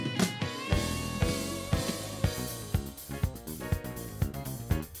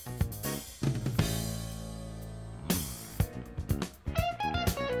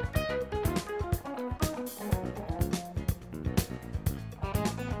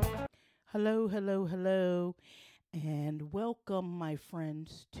Hello, hello, hello, and welcome, my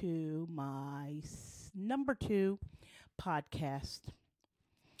friends, to my number two podcast.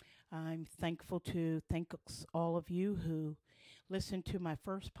 I'm thankful to thanks all of you who listened to my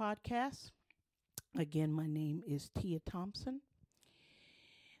first podcast. Again, my name is Tia Thompson.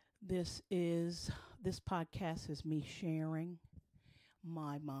 This is this podcast is me sharing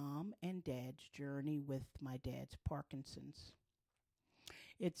my mom and dad's journey with my dad's Parkinson's.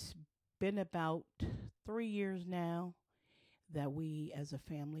 It's been about 3 years now that we as a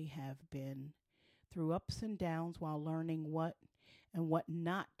family have been through ups and downs while learning what and what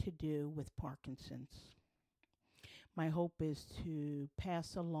not to do with Parkinson's. My hope is to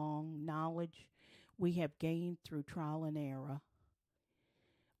pass along knowledge we have gained through trial and error.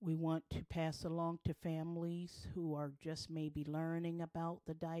 We want to pass along to families who are just maybe learning about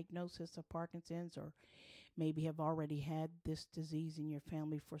the diagnosis of Parkinson's or maybe have already had this disease in your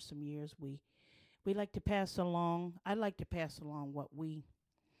family for some years. We like to pass along. I like to pass along what we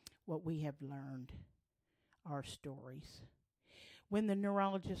have learned, our stories. When the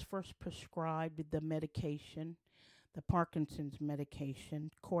neurologist first prescribed the medication, the Parkinson's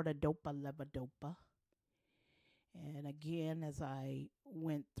medication, cortidopa levodopa, and again, as I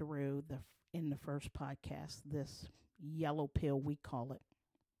went through in the first podcast, this yellow pill we call it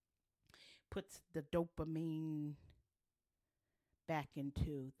puts the dopamine back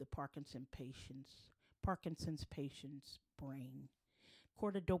into the Parkinson's patient's brain.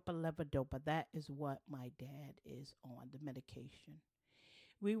 Cortidopa levodopa, that is what my dad is on, the medication.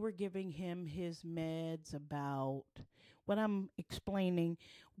 We were giving him his meds about what I'm explaining.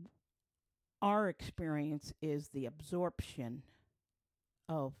 Our experience is the absorption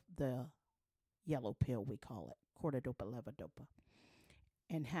of the yellow pill, we call it, cortidopa levodopa,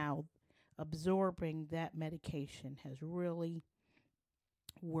 and how absorbing that medication has really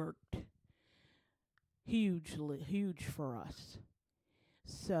worked huge for us.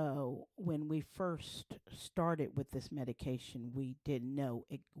 So when we first started with this medication, we didn't know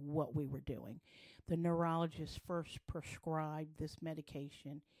what we were doing. The neurologist first prescribed this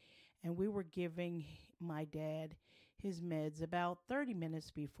medication, and we were giving my dad his meds about 30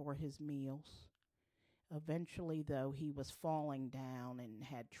 minutes before his meals. Eventually, though, he was falling down and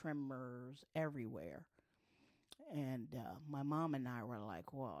had tremors everywhere. And my mom and I were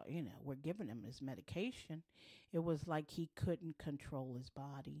like, well, we're giving him his medication. It was like he couldn't control his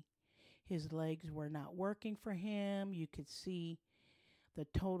body. His legs were not working for him. You could see the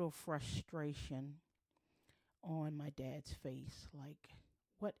total frustration on my dad's face. Like,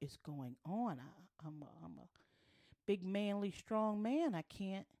 what is going on? I'm a big, manly, strong man. I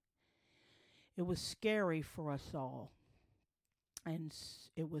can't. It was scary for us all. And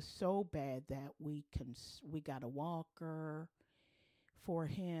it was so bad that we got a walker for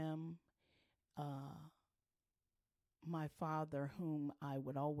him. Uh, my father, whom I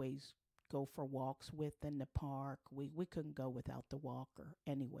would always go for walks with in the park, we couldn't go without the walker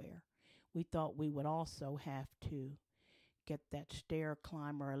anywhere. We thought we would also have to get that stair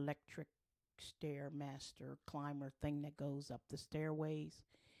climber, electric stairmaster climber thing that goes up the stairways,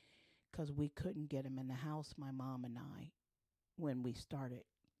 because we couldn't get him in the house, my mom and I, when we started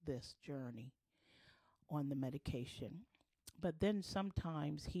this journey on the medication. But then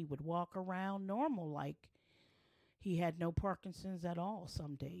sometimes he would walk around normal, like he had no Parkinson's at all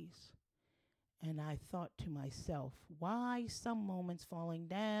some days. And I thought to myself, why some moments falling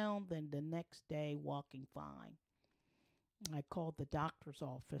down, then the next day walking fine? I called the doctor's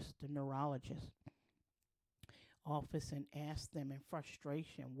office, the neurologist office, and asked them in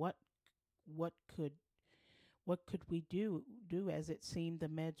frustration, what could we do, as it seemed the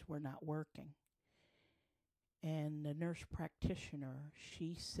meds were not working. And the nurse practitioner,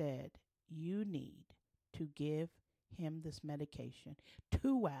 she said, you need to give him this medication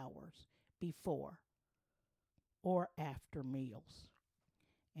 2 hours before or after meals.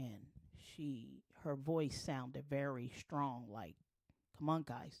 And her voice sounded very strong, like, come on,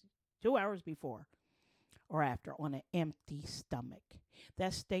 guys, 2 hours before or after on an empty stomach.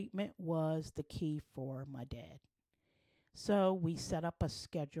 That statement was the key for my dad. So we set up a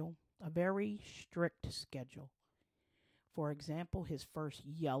schedule, a very strict schedule. For example, his first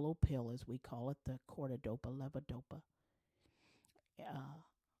yellow pill, as we call it, the cortidopa levodopa.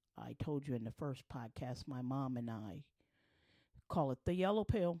 I told you in the first podcast, my mom and I call it the yellow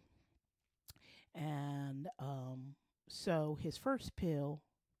pill. And so his first pill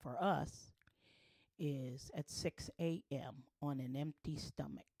for us is at 6 a.m. on an empty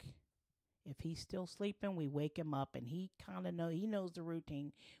stomach. If he's still sleeping, we wake him up, and he knows the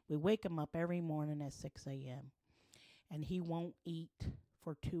routine. We wake him up every morning at 6 a.m. and he won't eat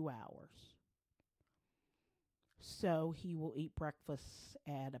for 2 hours. So he will eat breakfast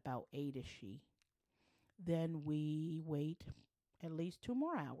at about 8ish. Then we wait at least 2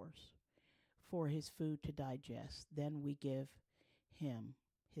 more hours for his food to digest. Then we give him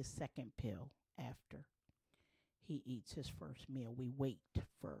his second pill after he eats his first meal. We wait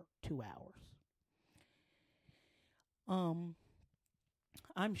for 2 hours. Um,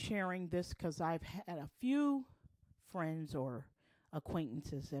 I'm sharing this because I've had a few friends or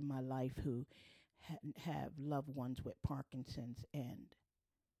acquaintances in my life who have loved ones with Parkinson's, and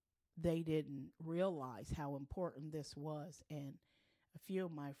they didn't realize how important this was. And a few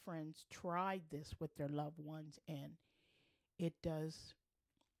of my friends tried this with their loved ones, and it does,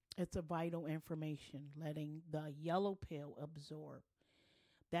 it's a vital information, letting the yellow pill absorb.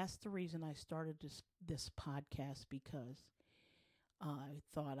 That's the reason I started this podcast, because I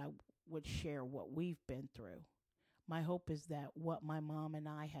thought I would share what we've been through. My hope is that what my mom and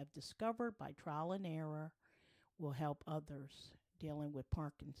I have discovered by trial and error will help others dealing with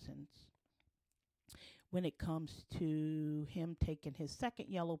Parkinson's. When it comes to him taking his second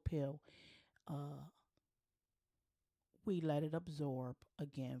yellow pill, uh, we let it absorb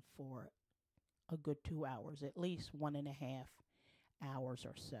again for a good 2 hours, at least 1.5 hours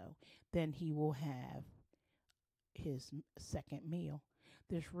or so. Then he will have his second meal.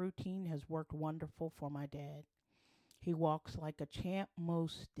 This routine has worked wonderful for my dad. He walks like a champ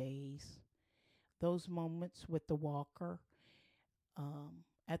most days. Those moments with the walker,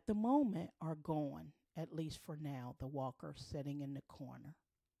 at the moment, are gone, at least for now. The walker sitting in the corner,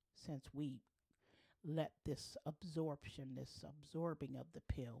 since we let this absorbing of the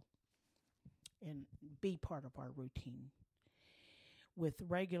pill, and be part of our routine. With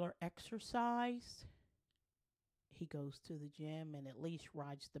regular exercise, he goes to the gym and at least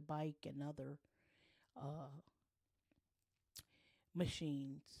rides the bike and other uh,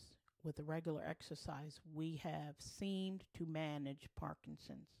 machines. With the regular exercise, we have seemed to manage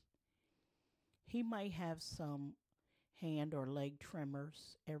Parkinson's. He might have some hand or leg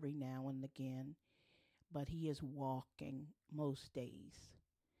tremors every now and again, but he is walking most days.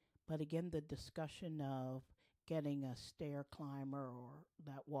 But again, the discussion of getting a stair climber or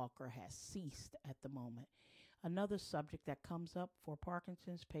that walker has ceased at the moment. Another subject that comes up for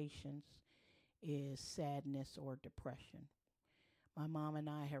Parkinson's patients is sadness or depression. My mom and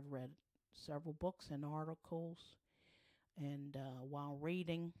I have read several books and articles, and while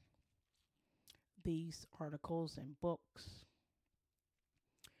reading these articles and books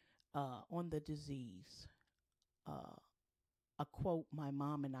on the disease, uh, a quote my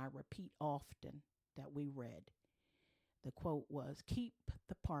mom and I repeat often that we read. The quote was, "Keep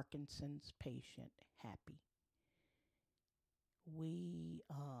the Parkinson's patient happy."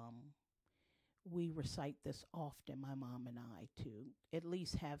 We recite this often, my mom and I, to at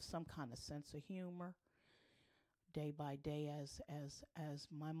least have some kind of sense of humor day by day. As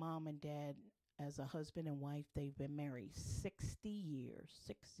my mom and dad, as a husband and wife, they've been married 60 years,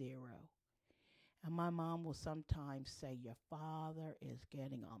 60. And my mom will sometimes say, "Your father is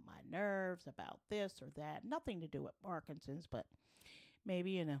getting on my nerves about this or that." Nothing to do with Parkinson's, but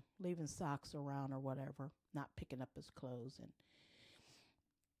maybe, leaving socks around or whatever, not picking up his clothes. And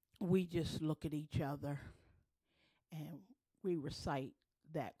we just look at each other and we recite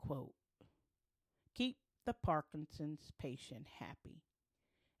that quote, "Keep the Parkinson's patient happy."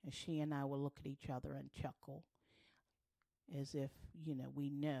 And she and I will look at each other and chuckle, as if, we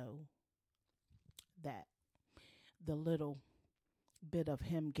know that the little bit of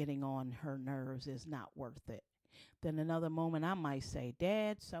him getting on her nerves is not worth it. Then another moment I might say,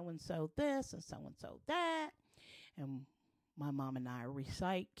 "Dad, so-and-so this and so-and-so that." And my mom and I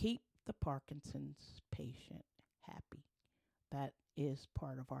recite, "Keep the Parkinson's patient happy." That is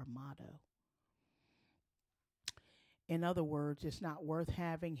part of our motto. In other words, it's not worth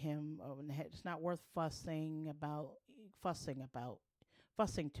having him, it's not worth fussing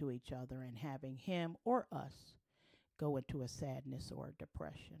to each other and having him or us go into a sadness or a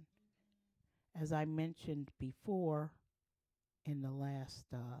depression. As I mentioned before in the last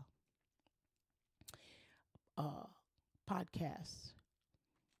podcast,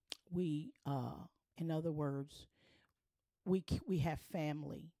 in other words, we have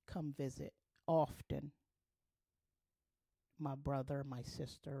family come visit often. My brother, my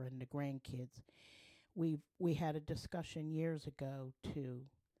sister, and the grandkids. We had a discussion years ago too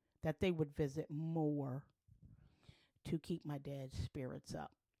that they would visit more to keep my dad's spirits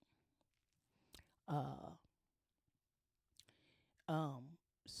up. Uh,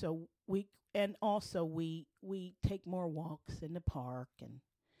 so we take more walks in the park and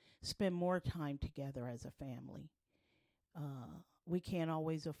spend more time together as a family. We can't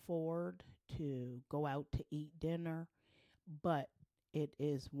always afford to go out to eat dinner, but it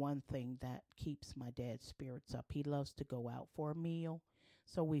is one thing that keeps my dad's spirits up. He loves to go out for a meal.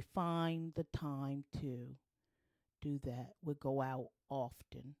 So we find the time to do that. We go out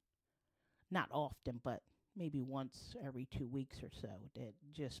often. Not often, but maybe once every 2 weeks or so. That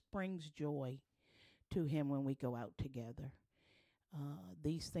just brings joy to him when we go out together.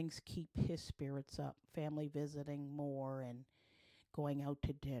 These things keep his spirits up. Family visiting more and going out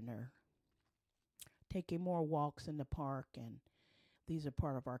to dinner, taking more walks in the park, and these are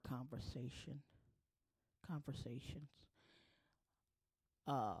part of our conversations.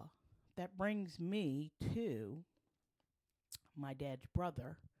 Uh, that brings me to my dad's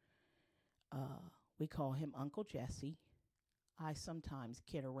brother. Uh, we call him Uncle Jesse. I sometimes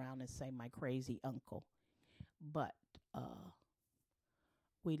kid around and say my crazy uncle, but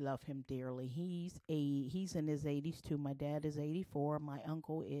we love him dearly. He's in his 80s too. My dad is 84. My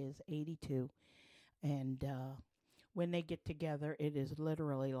uncle is 82, and when they get together, it is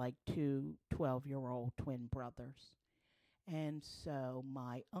literally like two 12-year-old twin brothers. And so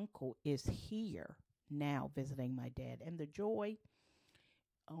my uncle is here now visiting my dad, and the joy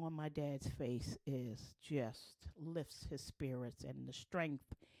on my dad's face is just lifts his spirits and the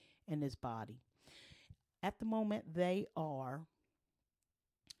strength in his body. At the moment, they are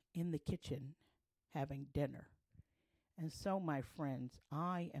in the kitchen having dinner. And so, my friends,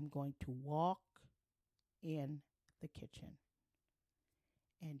 I am going to walk in the kitchen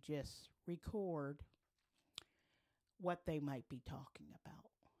and just record what they might be talking about.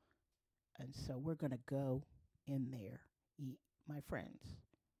 And so we're going to go in there. My friends,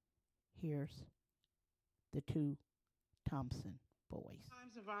 here's the two Thompson boys.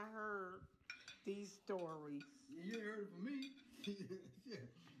 Times have I heard these stories? You ain't heard it from me. Yeah.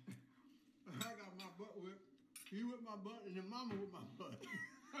 I got my butt whipped. He whipped my butt, and then Mama whipped my butt.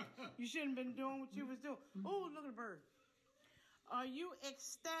 You shouldn't have been doing what you was doing. Oh, look at the bird. Are you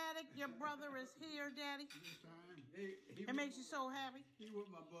ecstatic your brother is here, Daddy? This time, it makes you so happy? He whipped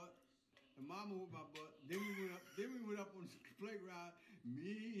my butt, and Mama whipped my butt. Then we went up on the playground.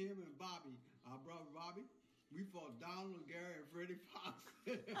 Me, him, and Bobby, our brother Bobby. We fought Donald, Gary, and Freddie Fox.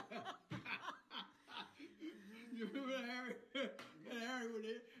 You remember Harry? And Harry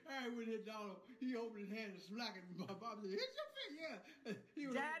went hit Donald. He opened his hand and smacked him. Bobby said, "Hit your face,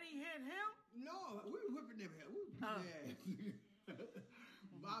 yeah." Daddy hit him? No, we were whipping them. We were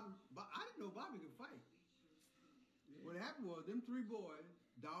Bobby, I didn't know Bobby could fight. Yeah. What happened was them three boys,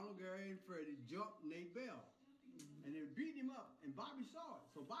 Donald, Gary, and Freddie, jumped Nate Bell, and they beat him up. And Bobby saw it,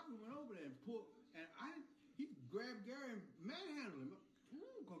 so Bobby went over there and pulled. And he grabbed Gary and manhandled him.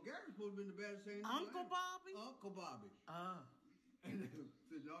 Because Gary's supposed to be in the bad saying Uncle Bobby? Uncle Bobby. And they said,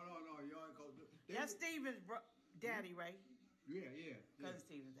 no, y'all ain't called. That's Steven's daddy, right? Yeah. Cousin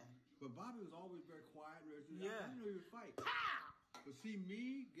Steven's daddy. But Bobby was always very quiet. Yeah. I didn't know he would fight. Pow! But see,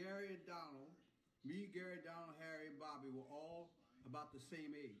 Gary, Donald, Harry, and Bobby were all about the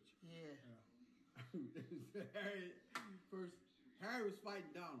same age. Yeah. Harry was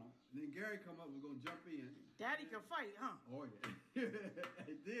fighting Donald. And then Gary come up and was going to jump in. Daddy can fight, huh? Oh, yeah.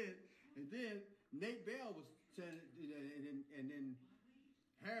 and then Nate Bell was saying, and then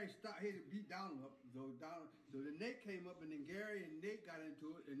Harry beat Donald up. So then Nate came up, and then Gary and Nate got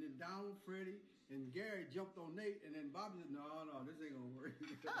into it. And then Donald, Freddie, and Gary jumped on Nate. And then Bobby said, no, this ain't going to work.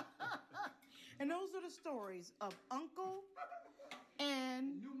 And those are the stories of Uncle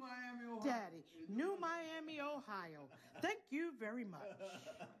and New Miami, Ohio. Daddy. New Miami, Ohio. Thank you very much.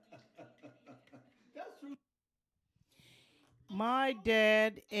 That's true. My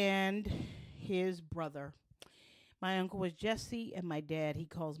dad and his brother. My uncle was Jesse, and my dad, he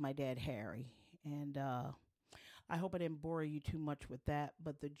calls my dad Harry. And I hope I didn't bore you too much with that,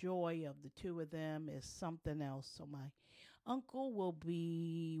 but the joy of the two of them is something else. So my uncle will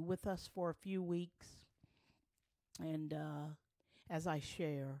be with us for a few weeks. And as I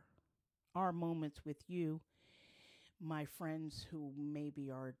share our moments with you, my friends who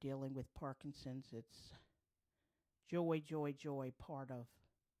maybe are dealing with Parkinson's, it's joy, part of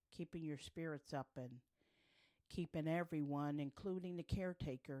keeping your spirits up and keeping everyone, including the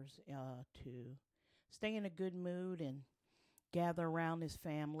caretakers, to stay in a good mood and gather around his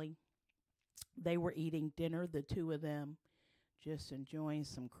family. They were eating dinner, the two of them, just enjoying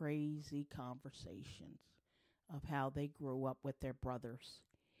some crazy conversations of how they grew up with their brothers.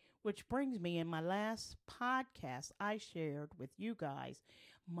 Which brings me, in my last podcast, I shared with you guys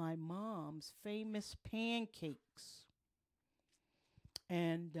my mom's famous pancakes.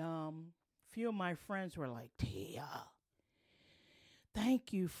 And few of my friends were like, Tia,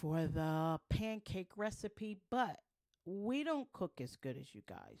 thank you for the pancake recipe, but we don't cook as good as you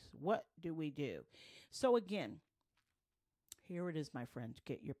guys. What do we do? So, again, here it is, my friends.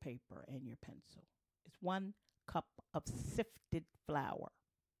 Get your paper and your pencil. It's 1 cup of sifted flour,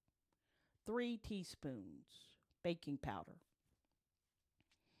 3 teaspoons baking powder,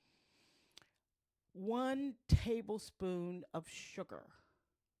 1 tablespoon of sugar,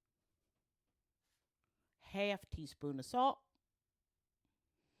 ½ teaspoon of salt,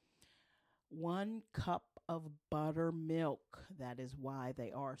 1 cup of buttermilk. That is why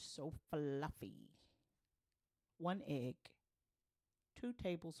they are so fluffy. 1 egg, 2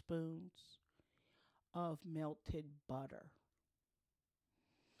 tablespoons of melted butter.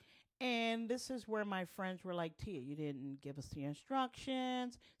 And this is where my friends were like, Tia, you didn't give us the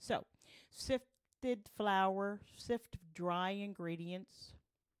instructions. So, sifted flour, sift dry ingredients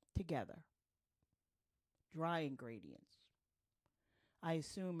together. Dry ingredients. I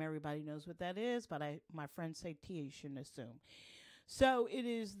assume everybody knows what that is, but my friends say Tia, you shouldn't assume. So it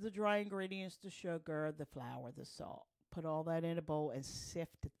is the dry ingredients, the sugar, the flour, the salt. Put all that in a bowl and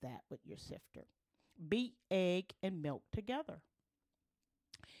sift that with your sifter. Beat egg and milk together.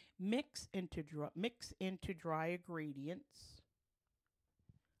 Mix into dry ingredients.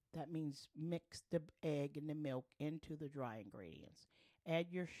 That means mix the egg and the milk into the dry ingredients. Add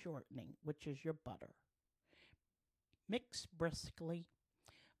your shortening, which is your butter. Mix briskly.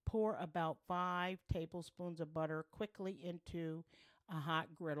 Pour about 5 tablespoons of butter quickly into a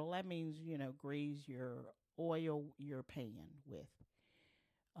hot griddle. That means, grease your pan with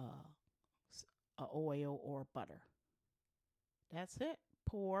oil or butter. That's it.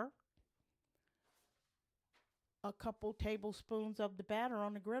 Pour a couple tablespoons of the batter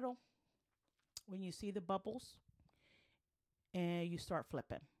on the griddle when you see the bubbles, and you start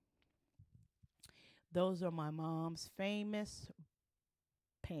flipping. Those are my mom's famous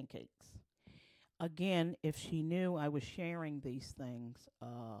pancakes. Again, if she knew I was sharing these things,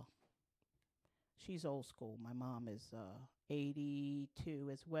 she's old school. My mom is 82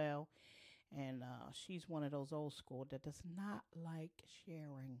 as well. And she's one of those old school that does not like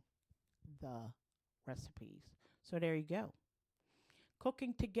sharing the recipes. So there you go.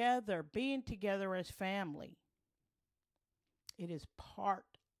 Cooking together, being together as family. It is part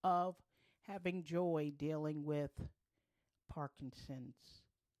of having joy dealing with Parkinson's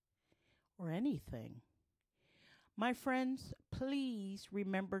or anything. My friends, please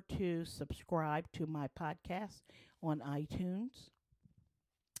remember to subscribe to my podcast on iTunes.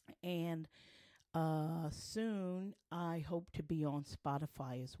 And soon I hope to be on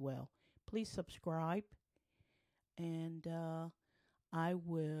Spotify as well. Please subscribe, and I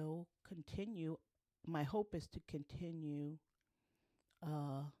will continue. My hope is to continue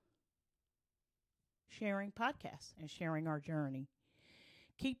sharing podcasts and sharing our journey.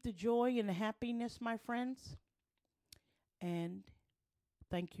 Keep the joy and the happiness, my friends. And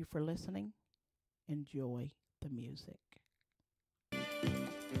thank you for listening. Enjoy the music.